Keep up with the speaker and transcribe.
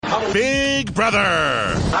Big Brother.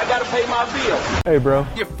 I gotta pay my bill. Hey, bro.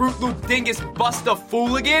 You Fruit Loop dingus buster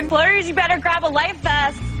fooligan. Splurge, you better grab a life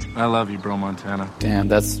vest. I love you, bro, Montana. Damn,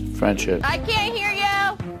 that's friendship. I can't hear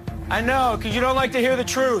you. I know, because you don't like to hear the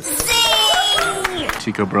truth. Sing!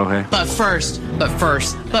 Chico, bro, hey. But first.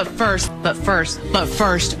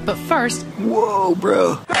 Whoa,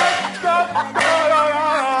 bro.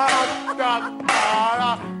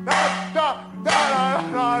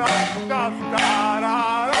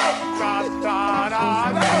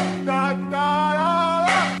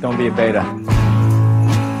 Don't be a beta.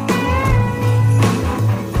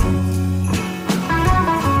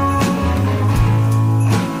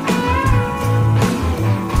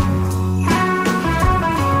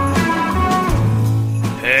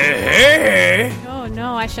 Hey. Oh,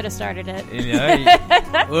 no, I should have started it. You know,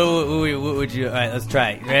 what would you... All right, let's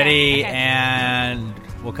try it. Ready, Okay. And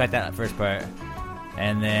we'll cut that first part.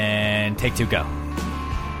 And then take two, go.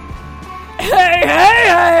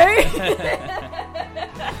 Hey!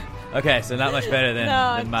 Okay, so not much better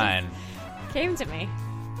than mine. Came to me.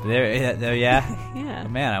 Yeah? Yeah. Oh,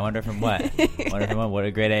 man, I wonder from what? What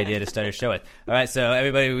a great idea to start a show with. All right, so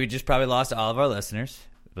everybody, we just probably lost all of our listeners.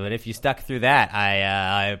 But if you stuck through that,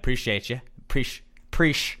 I appreciate you. Preach.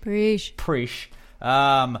 It's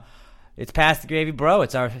Past the Gravy, Bro.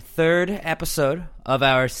 It's our third episode of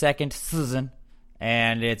our second season.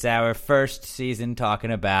 And it's our first season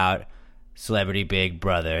talking about Celebrity Big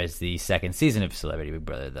Brother. It's the second season of Celebrity Big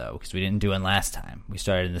Brother, though, because we didn't do one last time. We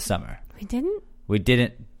started in the summer. We didn't? We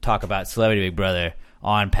didn't talk about Celebrity Big Brother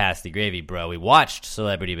on Past the Gravy, Bro. We watched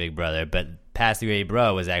Celebrity Big Brother, but Past the Gravy,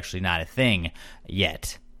 Bro was actually not a thing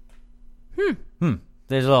yet.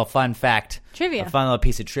 There's a little fun fact. Trivia. A fun little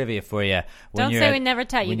piece of trivia for you. Don't say we never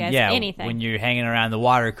tell you guys anything. When you're hanging around the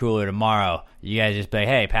water cooler tomorrow, you guys just be like,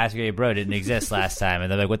 hey, Past the Gravy, Bro didn't exist last time.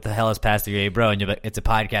 And they're like, what the hell is Past the Gravy, Bro? And you're like, it's a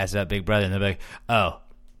podcast about Big Brother. And they're like, oh,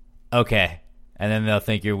 okay. And then they'll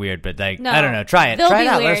think you're weird, but like, No, I don't know. Try it. they'll Try it be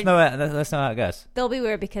out. weird. Let us know how it goes. They'll be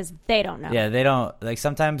weird because they don't know. Yeah, they don't, like,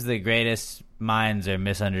 sometimes the greatest minds are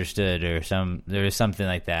misunderstood, or there is something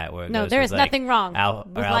like that. Where it No, goes there with, is nothing wrong or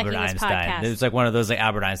with Albert liking this Einstein. podcast. There's like one of those like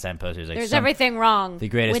Albert Einstein posters. Like There's everything wrong the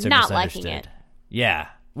greatest with are not liking misunderstood. it. Yeah,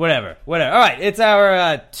 whatever. All right, it's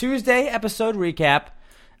our Tuesday episode recap.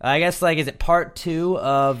 I guess, like, is it part 2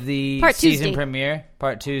 of the season Tuesday. premiere?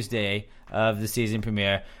 Part Tuesday of the season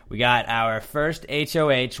premiere. We got our first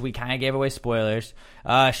H.O.H. We kind of gave away spoilers.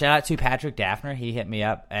 Shout out to Patrick Daffner. He hit me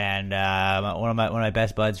up, and one of my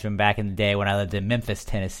best buds from back in the day when I lived in Memphis,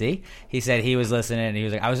 Tennessee. He said he was listening, and he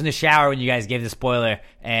was like, I was in the shower when you guys gave the spoiler,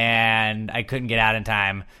 and I couldn't get out in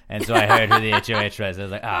time, and so I heard who the H.O.H. was. I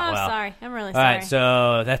was like, I'm well. sorry. I'm really All sorry. right,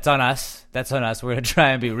 so that's on us. We're going to try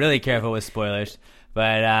and be really careful with spoilers.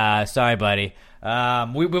 But sorry, buddy. We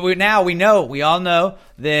all know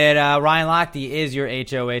that Ryan Lochte is your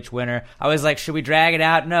H.O.H. winner. I was like, should we drag it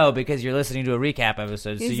out? No, because you're listening to a recap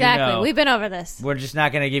episode, so Exactly. you know We've been over this. we're just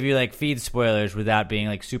not going to give you like feed spoilers without being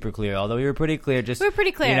like super clear. Although we were pretty clear. We're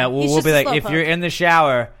pretty clear. You know, He's we'll just be a like, if slowpoke. you're in the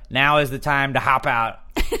shower, now is the time to hop out,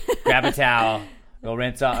 grab a towel, go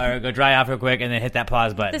rinse off, or go dry off real quick, and then hit that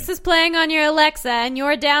pause button. This is playing on your Alexa, and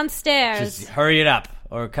you're downstairs. Just hurry it up.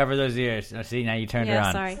 Or cover those ears. Oh, see, now you turned her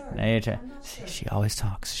on. Sorry. Now you see, she always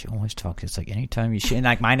talks. It's like anytime and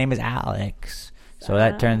like, my name is Alex. So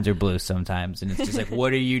that turns her blue sometimes, and it's just like,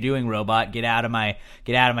 what are you doing, robot? Get out of my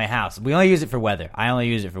house. We only use it for weather. I only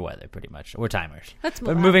use it for weather, pretty much, or timers.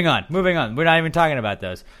 But moving on. We're not even talking about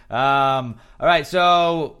those. All right,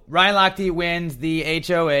 so Ryan Lochte wins the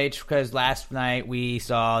HOH because last night we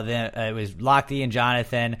saw it was Lochte and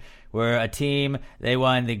Jonathan were a team. They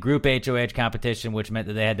won the group HOH competition, which meant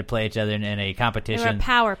that they had to play each other in a competition. They were a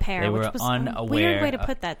power pair. They which were was unaware. A weird way to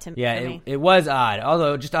put that to me. It was odd.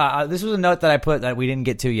 Although, just this was a note that I put that we didn't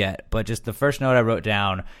get to yet. But just the first note I wrote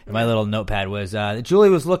down in my little notepad was Julie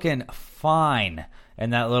was looking fine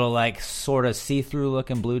in that little like sort of see-through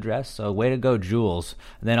looking blue dress. So way to go, Jules.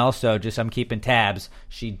 And then also, just I'm keeping tabs.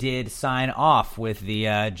 She did sign off with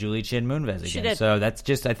the Julie Chin Moonves again. She did. So that's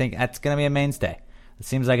just, I think that's going to be a mainstay. It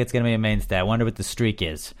seems like it's going to be a mainstay. I wonder what the streak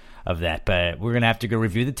is of that. But we're going to have to go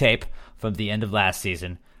review the tape from the end of last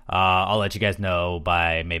season. I'll let you guys know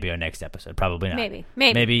by maybe our next episode. Probably not.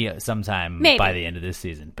 Maybe sometime by the end of this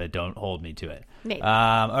season. But don't hold me to it. Maybe.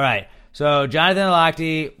 All right. So Jonathan and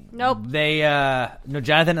Lochte. Nope.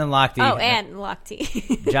 Jonathan and Lochte. Oh, and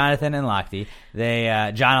Lochte. Jonathan and Lochte.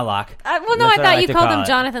 John Locke. I thought you called him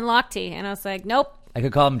Jonathan Lochte, and I was like, nope. I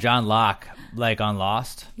could call him John Locke, like on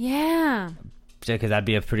Lost. Yeah. Because that'd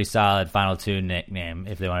be a pretty solid Final Two nickname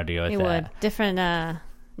if they wanted to go with that. It would. Different network.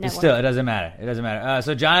 Still, it doesn't matter.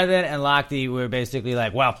 So Jonathan and Lochte were basically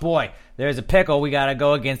like, wow, boy, there's a pickle. We got to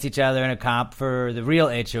go against each other in a comp for the real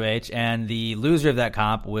HOH, and the loser of that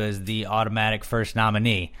comp was the automatic first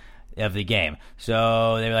nominee of the game.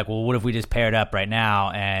 So they were like, well, what if we just paired up right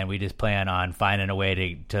now and we just plan on finding a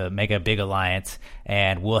way to make a big alliance,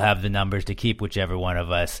 and we'll have the numbers to keep whichever one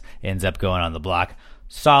of us ends up going on the block.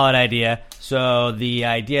 Solid idea. So the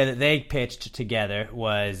idea that they pitched together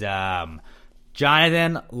was Jonathan,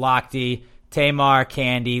 Lochte, Tamar,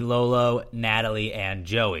 Candy, Lolo, Natalie, and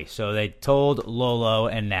Joey. So they told Lolo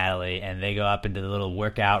and Natalie, and they go up into the little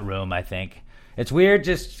workout room, I think. It's weird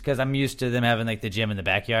just because I'm used to them having, like, the gym in the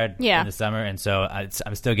backyard in the summer, and so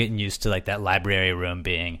I'm still getting used to, like, that library room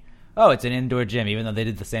being, it's an indoor gym, even though they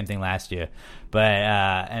did the same thing last year. But,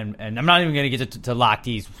 and I'm not even going to get to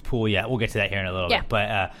Lochte's pool yet. We'll get to that here in a little bit.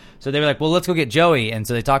 But, so they were like, well, let's go get Joey. And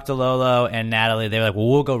so they talked to Lolo and Natalie. They were like, well,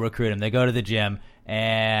 we'll go recruit him. They go to the gym,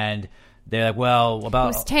 and they're like, well, about...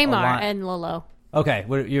 It was Tamar and Lolo. Okay,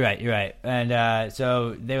 you're right. And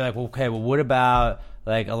so they were like, well, okay, well, what about...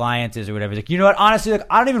 like alliances or whatever. He's like, you know what? Honestly, like,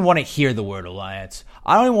 I don't even want to hear the word alliance.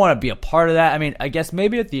 I don't even want to be a part of that. I mean, I guess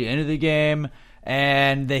maybe at the end of the game,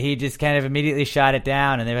 and he just kind of immediately shot it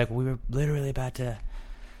down. And they're like, we were literally about to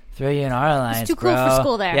throw you in our alliance. It's too cool for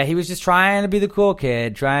school there. Yeah, he was just trying to be the cool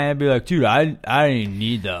kid, trying to be like, dude, I didn't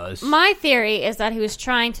need those. My theory is that he was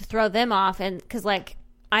trying to throw them off, and because like.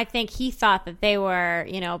 I think he thought that they were,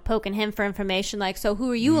 poking him for information. Like, so who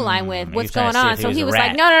are you aligned with? What's going on? So he was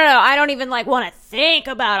like, no. I don't even want to think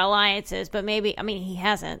about alliances. But maybe, he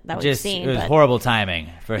hasn't. That we've seen. It was horrible timing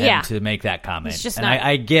for him to make that comment. It's just and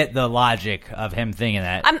I get the logic of him thinking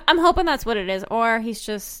that. I'm hoping that's what it is, or he's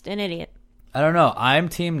just an idiot. I don't know. I'm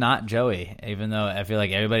team not Joey, even though I feel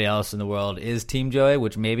like everybody else in the world is team Joey,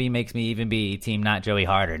 which maybe makes me even be team not Joey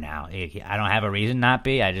harder now. I don't have a reason not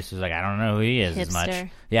be. I just was like, I don't know who he is as much.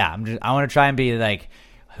 Yeah, I want to try and be like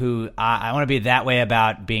who I want to be that way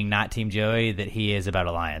about being not team Joey that he is about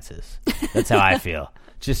alliances. That's how I feel.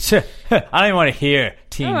 Just I don't even want to hear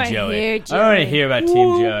team Joey. I don't want to hear about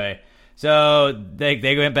team Joey. So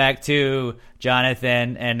they went back to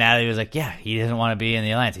Jonathan, and Natalie was like, yeah, he doesn't want to be in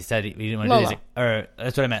the alliance. He said he didn't want to do this. Or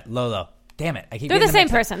that's what I meant, Lolo. Damn it. They're the same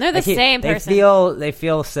person. They're the same person. They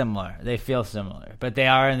feel similar. But they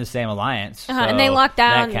are in the same alliance. So and they locked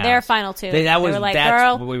down their final two. They were like,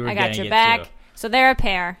 girl, I got your back. So they're a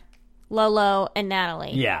pair. Lolo and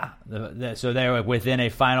Natalie. Yeah. So they were within a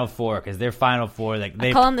Final Four because they're Final Four.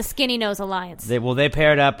 I call them the Skinny Nose Alliance. They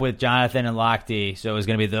paired up with Jonathan and Lochte, so it was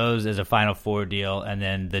going to be those as a Final Four deal, and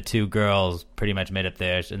then the two girls pretty much made up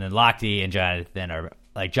theirs, and then Lochte and Jonathan are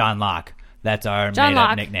like John Locke. That's our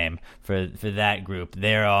made-up nickname for that group.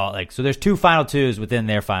 They're all like, so there's two Final Twos within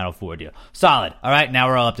their Final Four deal. Solid. All right, now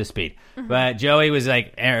we're all up to speed. Mm-hmm. But Joey was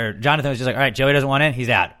like, or Jonathan was just like, all right, Joey doesn't want in, he's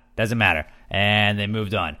out. Doesn't matter. And they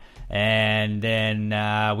moved on. And then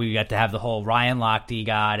we got to have the whole Ryan Lochte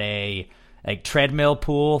got a treadmill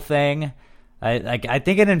pool thing. I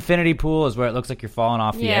think an infinity pool is where it looks like you're falling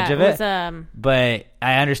off the edge of it. But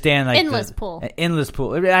I understand endless pool. Endless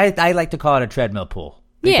pool. I like to call it a treadmill pool.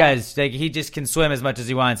 Because he just can swim as much as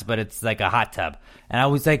he wants, but it's like a hot tub. And I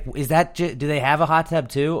was like, is that do they have a hot tub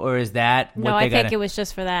too, or is that what I think it was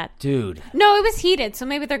just for that. Dude. No, it was heated, so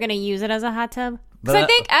maybe they're going to use it as a hot tub. Because I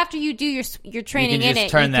think after you do your training you can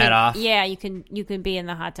just turn that off. Yeah, you can be in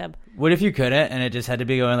the hot tub. What if you couldn't, and it just had to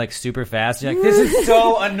be going like super fast? You're like, this is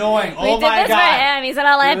so annoying. Oh my god! For him. He's an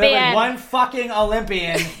Olympian. One fucking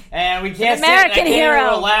Olympian, and we can't American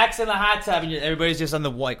hero. Relax in the hot tub, and everybody's just on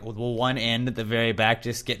the one end at the very back,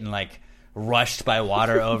 just getting like rushed by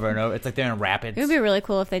water over and over. It's like they're in rapids. It would be really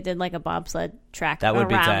cool if they did like a bobsled track around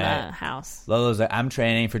the house. Lolo's like, I'm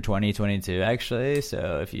training for 2022 actually,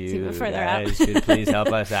 so if you guys could please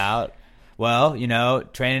help us out. Well,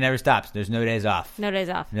 training never stops. There's no days off. No days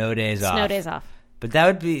off. No days off. No days off. But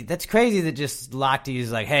that's crazy that just Lochte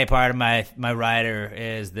is like, hey, part of my rider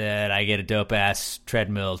is that I get a dope ass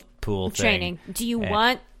treadmill pool training. Do you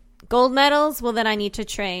want gold medals? Well, then I need to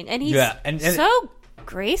train. And he's so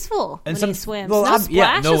graceful when he swims. Well, no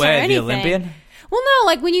splashes no way. Or anything. The Olympian? Well, no,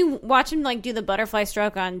 like when you watch him like do the butterfly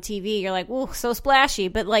stroke on TV, you're like, "Whoa, so splashy!"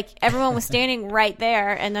 But like everyone was standing right there,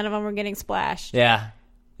 and none of them were getting splashed. Yeah.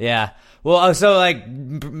 Well, so like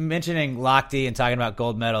mentioning Lochte and talking about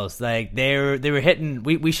gold medals, like they were hitting.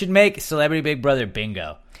 We should make Celebrity Big Brother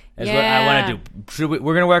bingo. Is what I want to do.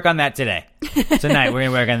 We're gonna work on that today. Tonight we're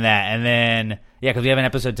gonna work on that, and then because we have an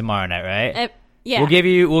episode tomorrow night, right? Yeah.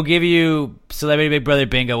 We'll give you Celebrity Big Brother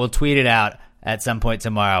bingo. We'll tweet it out at some point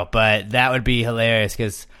tomorrow, but that would be hilarious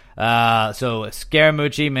because so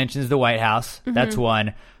Scaramucci mentions the White House. Mm-hmm. That's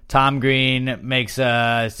one. Tom Green makes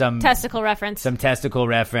some testicle reference.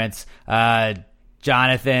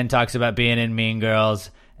 Jonathan talks about being in Mean Girls,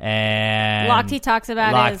 And Lochte talks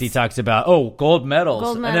about gold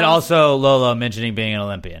medals. And then also Lolo mentioning being an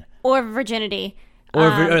Olympian. Or virginity. Or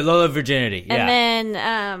Lola virginity, yeah. And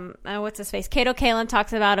then, what's his face? Kato Kalin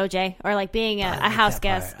talks about OJ, or like being a house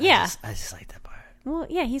guest. Yeah. I just like that part. Well,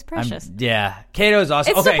 yeah, he's precious. Kato's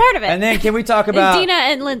awesome. It's a part of it. And then can we talk about Dina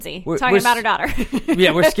and Lindsay talking about her daughter?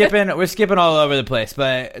 Yeah, we're skipping all over the place.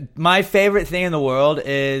 But my favorite thing in the world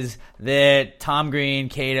is that Tom Green,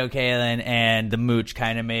 Kato Kalin, and the Mooch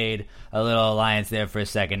kind of made a little alliance there for a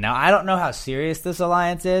second. Now, I don't know how serious this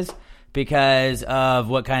alliance is because of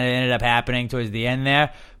what kind of ended up happening towards the end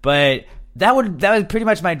there, but that was pretty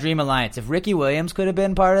much my dream alliance. If Ricky Williams could have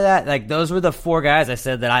been part of that, like those were the 4 guys I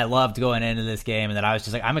said that I loved going into this game, and that I was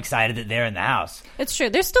just like, I'm excited that they're in the house. It's true.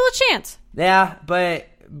 There's still a chance. Yeah, but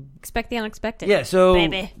expect the unexpected. Yeah, so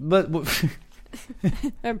baby, but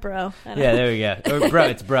or bro. Yeah, there we go. Or bro,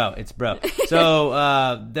 it's bro. So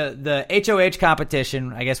the H.O.H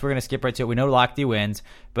competition, I guess we're gonna skip right to it. We know Lochte wins,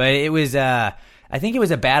 but it was I think it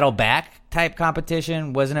was a battle back type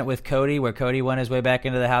competition, wasn't it, with Cody, where Cody won his way back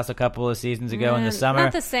into the house a couple of seasons ago in the summer?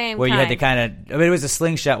 Not the same where kind. You had to kind of, I mean, it was a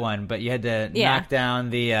slingshot one, but you had to knock down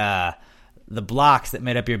the blocks that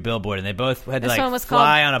made up your billboard, and they both had to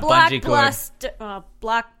fly on a bungee cord.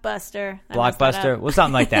 Blockbuster. Blockbuster? Well,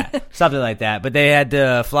 something like that. Something like that. But they had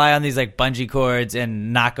to fly on these like bungee cords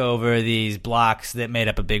and knock over these blocks that made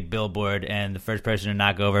up a big billboard, and the first person to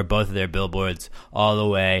knock over both of their billboards all the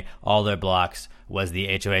way, all their blocks, was the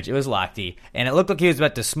H.O.H. It was Lochte. And it looked like he was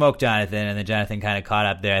about to smoke Jonathan, and then Jonathan kind of caught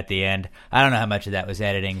up there at the end. I don't know how much of that was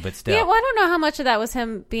editing, but still. Yeah, well, I don't know how much of that was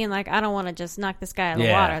him being like, I don't want to just knock this guy out of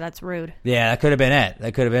the water. That's rude. Yeah, that could have been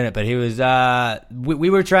it. But he was, we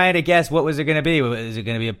were trying to guess what was it going to be. Was it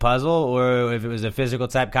going to be a puzzle, or if it was a physical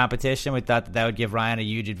type competition, we thought that would give Ryan a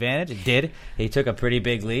huge advantage. It did. He took a pretty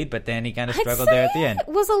big lead, but then he kind of struggled there at the end.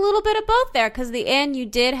 It was a little bit of both there, because the end you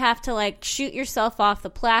did have to like shoot yourself off the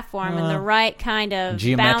platform in the right kind of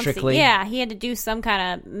geometrically. Bouncy. Yeah, he had to do some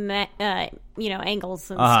kind of angles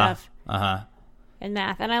and stuff. And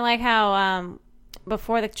math. And I like how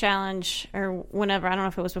before the challenge, or whenever, I don't know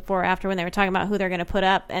if it was before or after, when they were talking about who they're going to put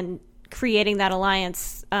up and creating that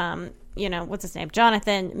alliance, what's his name?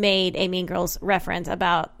 Jonathan made a Mean Girls reference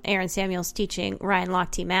about Aaron Samuels teaching Ryan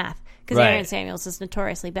Lochte math. Because Aaron Samuels is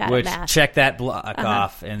notoriously bad at math. Check that block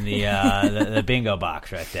off in the bingo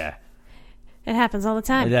box right there. It happens all the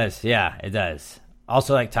time. It does. Yeah, it does.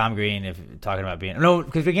 Also, like Tom Green, if talking about being... No,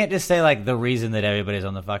 because we can't just say, like, the reason that everybody's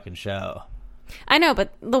on the fucking show. I know,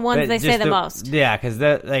 but the ones they say the most. Yeah, because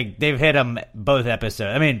they've hit them both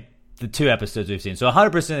episodes. I mean, the 2 episodes we've seen. So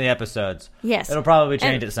 100% of the episodes. Yes. It'll probably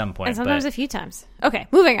change at some point. And sometimes a few times. Okay,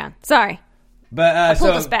 moving on. Sorry. But I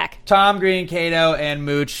pulled us back. Tom Green, Kato, and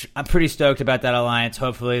Mooch. I'm pretty stoked about that alliance.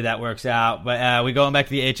 Hopefully that works out. But we going back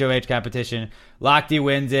to the H.O.H competition. Lochte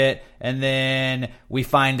wins it, and then we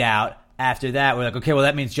find out after that, we're like, okay, well,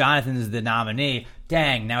 that means Jonathan is the nominee.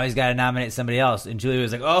 Dang, now he's got to nominate somebody else. And Julie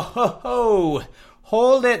was like, oh, ho, ho.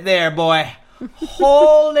 Hold it there, boy.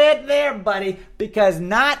 Hold it there, buddy. Because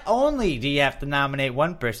not only do you have to nominate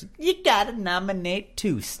one person, you got to nominate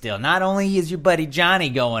 2 still. Not only is your buddy Johnny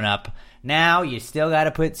going up, now you still got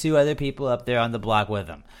to put 2 other people up there on the block with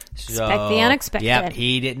him. So, expect the unexpected. Yep,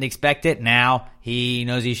 he didn't expect it. Now he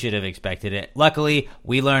knows he should have expected it. Luckily,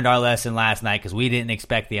 we learned our lesson last night because we didn't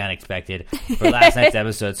expect the unexpected for last night's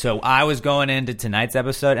episode. So I was going into tonight's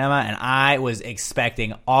episode, Emma, and I was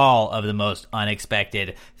expecting all of the most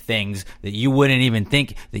unexpected things that you wouldn't even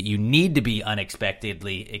think that you need to be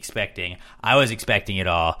unexpectedly expecting. I was expecting it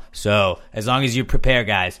all. So as long as you prepare,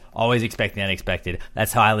 guys, always expect the unexpected.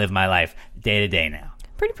 That's how I live my life day to day now.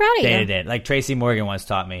 Pretty proud of you. Day to day. Like Tracy Morgan once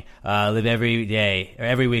taught me, live every day or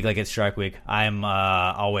every week like it's Shark Week. I'm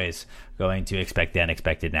always going to expect the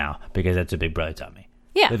unexpected now because that's what Big Brother taught me.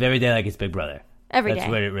 Yeah. Live every day like it's Big Brother. Every That's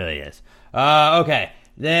day. what it really is. Okay.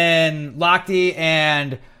 Then Lochte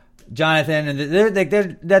and Jonathan, and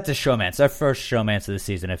that's a showmance. Our first showmance of the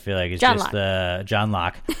season, I feel like, is John just Locke. the John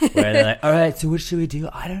Locke, where they're like, all right, so what should we do?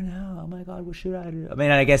 I don't know. Oh my God, what should I do? I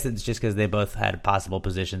mean, I guess it's just because they both had possible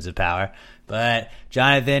positions of power. But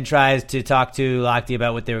Jonathan tries to talk to Lochte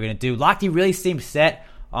about what they were going to do. Lochte really seemed set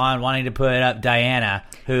on wanting to put up Diana,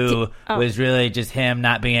 who was really just him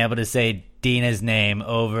not being able to say Dina's name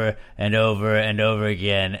over and over and over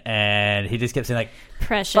again, and he just kept saying like,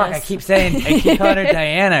 precious. Fuck, I keep calling her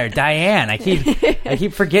Diana or Diane. I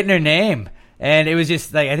keep forgetting her name. And it was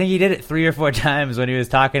just like, I think he did it 3 or 4 times when he was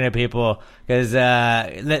talking to people, because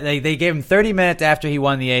they gave him 30 minutes after he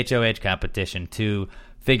won the H.O.H competition to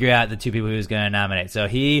figure out the 2 people he was going to nominate. So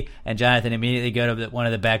he and Jonathan immediately go to one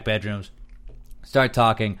of the back bedrooms, start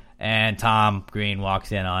talking, And Tom Green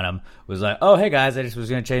walks in on him, was like, "Oh, hey guys, I just was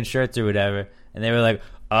going to change shirts or whatever." And they were like,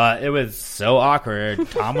 it was so awkward.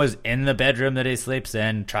 Tom was in the bedroom that he sleeps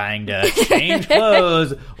in trying to change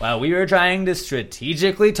clothes while we were trying to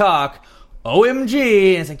strategically talk.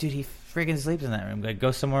 OMG. And it's like, dude, he freaking sleeps in that room. Like,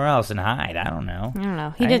 go somewhere else and hide. I don't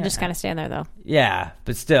know. He did just kind of stand there, though. Yeah,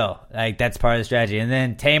 but still, like, that's part of the strategy. And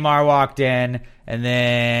then Tamar walked in, and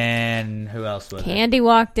then who else was Candy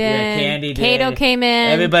walked in. Yeah, Candy did. Kato came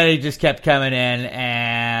in. Everybody just kept coming in,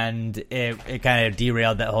 and it kind of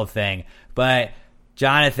derailed that whole thing. But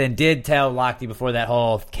Jonathan did tell Lochte before that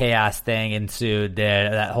whole chaos thing ensued,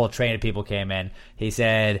 that whole train of people came in. He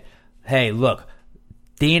said, hey, look,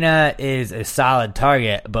 Dina is a solid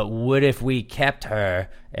target, but what if we kept her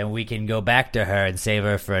and we can go back to her and save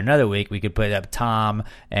her for another week? We could put up Tom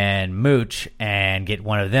and Mooch and get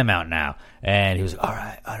one of them out now. And he was like, all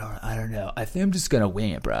right, I don't know. I think I'm just going to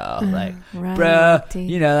wing it, bro. Like, right, bro,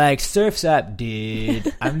 dude. like, surf's up,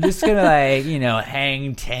 dude. I'm just going to,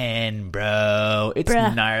 hang 10, bro. It's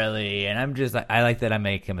gnarly. And I'm just like, I like that I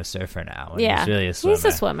make him a surfer now. Yeah. He's really a swimmer. He's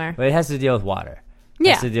a swimmer. But it has to deal with water.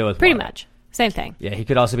 Yeah, has to deal with pretty water. much. Same thing. Yeah, he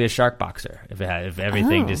could also be a shark boxer if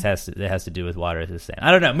everything just has to do with water is the same.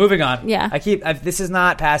 I don't know. Moving on. Yeah. This is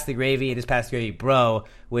not Past the Gravy. It is Past the Gravy Bro,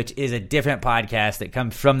 which is a different podcast that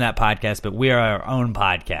comes from that podcast, but we are our own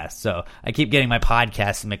podcast. So I keep getting my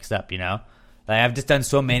podcasts mixed up. Like I've just done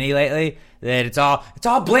so many lately that it's all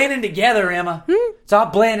blending together, Emma. It's all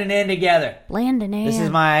blending in together. Blending in. This is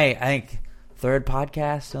my, I think, third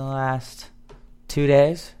podcast in the last 2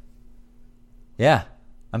 days. Yeah.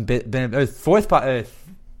 I'm fourth podcast.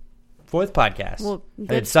 Well, I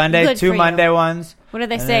did Sunday, 2 Monday ones. What do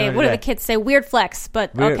they say? What do the kids say? Weird flex,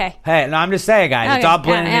 but Weird. okay. Hey, no, I'm just saying, guys. It's all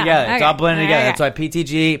blending together. Okay. It's all blending together. Okay. That's why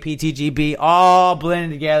PTG, PTGB, all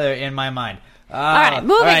blending together in my mind. All right,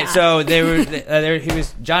 moving on. So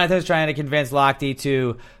Jonathan was trying to convince Lochte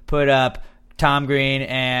to put up Tom Green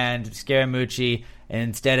and Scaramucci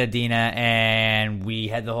instead of Dina, and we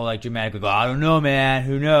had the whole dramatic I don't know, man,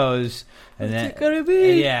 who knows? And What's it gonna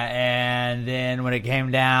be? Yeah, and then when it came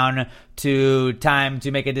down to time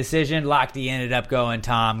to make a decision, Lochte ended up going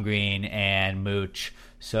Tom Green and Mooch.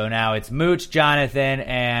 So now it's Mooch, Jonathan,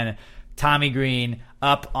 and Tommy Green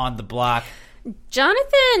up on the block.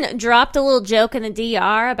 Jonathan dropped a little joke in the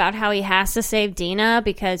DR about how he has to save Dina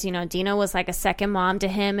because, Dina was like a second mom to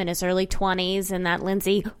him in his early 20s and that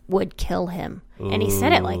Lindsay would kill him. Ooh. And he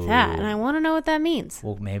said it like that, and I want to know what that means.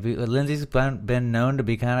 Well, maybe Lindsay's been known to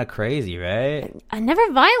be kind of crazy, right?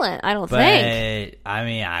 Never violent, I don't think. I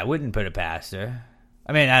mean, I wouldn't put it past her.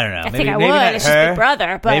 I mean, I don't know. I think I would. It's just the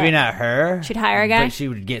brother, but maybe not her. She'd hire a guy. But she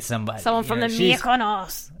would get somebody. Someone from the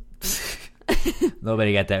Mykonos.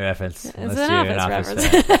 Nobody got that reference. It's an Office reference.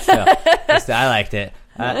 So, I liked it.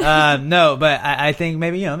 No, but I think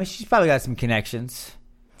maybe she's probably got some connections.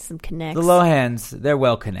 Some connects. The Lohans, they're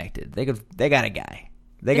well connected. They got a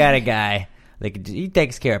guy. He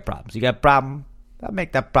takes care of problems. You got a problem, I'll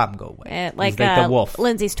make that problem go away. Like the wolf.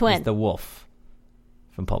 Lindsay's twin. He's the wolf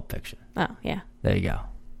from Pulp Fiction. Oh yeah. There you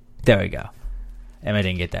go. Emma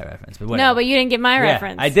didn't get that reference, but whatever. No, but you didn't get my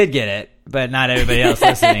reference. I did get it, but not everybody else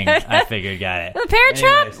listening, I figured, got it. The Parent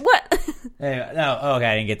Trap? What? Anyway,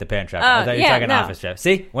 I didn't get the Parent Trap. I thought you were talking Office Trap.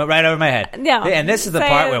 See? Went right over my head. No. And this is the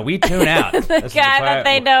part where we tune out. The guy that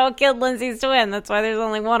they know killed Lindsay's twin. That's why there's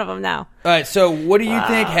only one of them now. All right, so what do you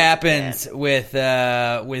think happens with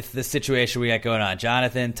the situation we got going on?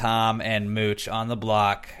 Jonathan, Tom, and Mooch on the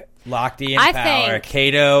block. Lochte in power.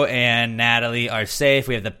 Kato and Natalie are safe.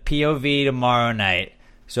 We have the POV tomorrow night.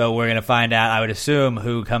 So we're going to find out, I would assume,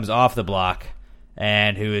 who comes off the block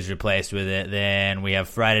and who is replaced with it. Then we have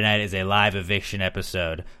Friday night is a live eviction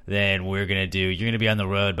episode. Then you're going to be on the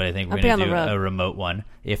road, but I think we're going to do a remote one.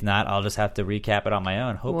 If not, I'll just have to recap it on my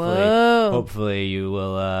own. Hopefully you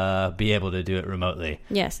will be able to do it remotely.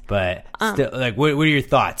 Yes. But still, what are your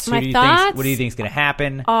thoughts? My thoughts? What do you think is going to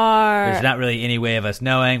happen? There's not really any way of us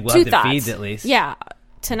knowing. We'll have the feeds at least. Yeah.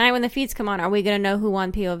 Tonight when the feeds come on, are we going to know who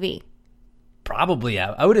won POV? Probably.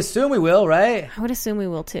 I would assume we will, right? I would assume we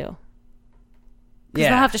will too. Because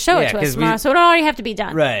they'll have to show it to us tomorrow, so it'll already have to be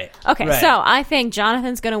done. Right. Okay, so I think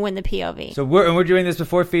Jonathan's going to win the POV. So we're doing this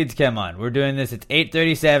before feeds come on. We're doing this at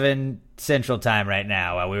 8:37 Central Time right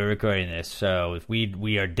now while we were recording this. So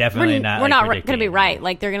we are definitely not. We're not going to be right.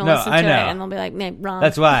 Like they're going to listen to it and they'll be like, wrong.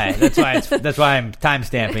 That's why I'm time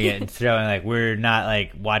stamping it and showing we're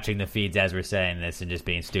not watching the feeds as we're saying this and just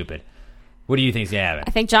being stupid. What do you think's going to happen?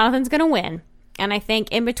 I think Jonathan's going to win, and I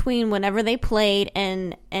think in between whenever they played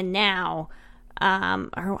and now.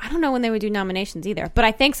 Or I don't know when they would do nominations either, but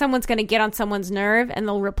I think someone's going to get on someone's nerve and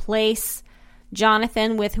they'll replace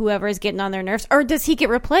Jonathan with whoever is getting on their nerves, or does he get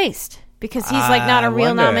replaced because he's like not a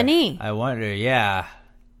real nominee? I wonder. Yeah.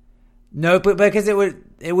 No, but because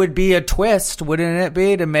it would be a twist, wouldn't it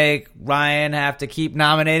be, to make Ryan have to keep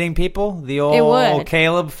nominating people? The old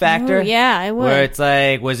Caleb factor? Ooh, yeah, it would. Where it's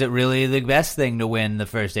like, was it really the best thing to win the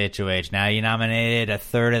first HOH? Now you nominated a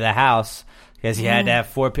third of the House because you had to have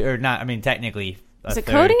four or not. I mean, technically, was it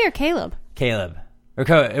Cody or Caleb? Caleb. Or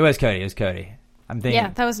it was Cody. It was Cody. I'm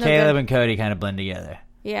thinking that was no Caleb good. And Cody kind of blend together.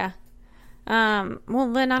 Yeah. Well,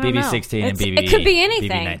 then I don't know. BB16 and BB. It could be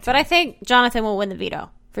anything, BB19. but I think Jonathan will win the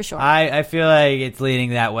veto. For sure. I feel like it's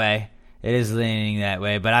leaning that way. It is leaning that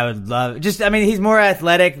way, but I would love he's more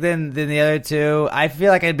athletic than the other two. I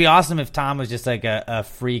feel like it'd be awesome if Tom was just like a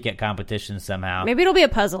freak at competitions somehow. Maybe it'll be a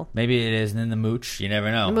puzzle. Maybe it is. And then the mooch, you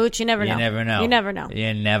never know. The mooch, you never know. You never know. You never know. You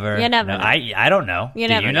never know. I don't know. You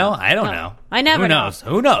Do never you know? know. I don't No. know. I never know. Who knows?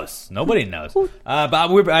 Who knows? Nobody knows. But I'm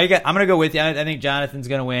going to go with you. I think Jonathan's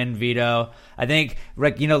going to win veto. I think,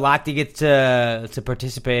 Lochte gets to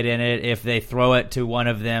participate in it. If they throw it to one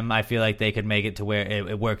of them, I feel like they could make it to where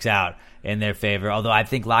it works out in their favor. Although I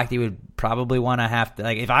think Lochte would probably want to have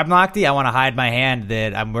to, if I'm Lochte, I want to hide my hand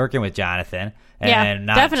that I'm working with Jonathan. And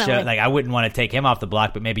not definitely. show, I wouldn't want to take him off the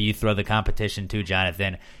block, but maybe you throw the competition to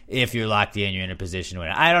Jonathan if you're Lochte and you're in a position to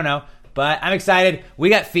win. I don't know. But I'm excited. We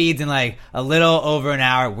got feeds in a little over an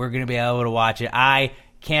hour. We're going to be able to watch it. I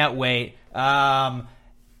can't wait.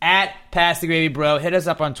 At Pass the Gravy Bro. Hit us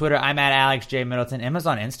up on Twitter. I'm at Alex J. Middleton. Emma's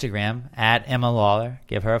on Instagram at Emma Lawler.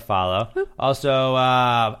 Give her a follow. Also,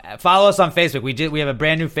 follow us on Facebook. We have a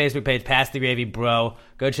brand new Facebook page, Pass the Gravy Bro.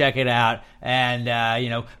 Go check it out. And,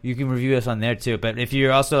 you can review us on there too. But if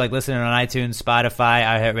you're also listening on iTunes, Spotify,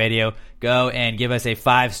 iHeartRadio, go and give us a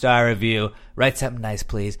 5-star review. Write something nice,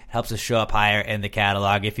 please. Helps us show up higher in the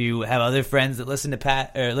catalog. If you have other friends that listen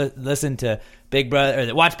to listen to Big Brother or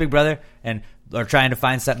that watch Big Brother and are trying to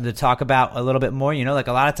find something to talk about a little bit more, a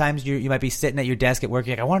lot of times you might be sitting at your desk at work,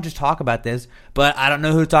 you're I want to just talk about this, but I don't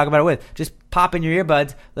know who to talk about it with. Just pop in your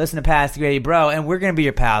earbuds, listen to Pass the Gravy Bro, and we're going to be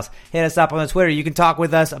your pals. Hit us up on the Twitter. You can talk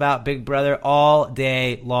with us about Big Brother all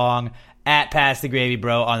day long at Pass the Gravy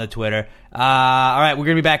Bro on the Twitter. All right, we're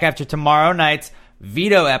going to be back after tomorrow night's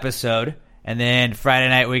veto episode, and then Friday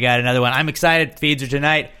night we got another one. I'm excited. Feeds are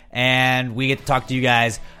tonight, and we get to talk to you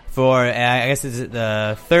guys for, I guess this is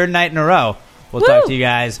the third night in a row. We'll talk to you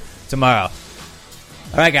guys tomorrow.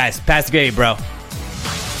 All right, guys. Pass the Gravy Bro.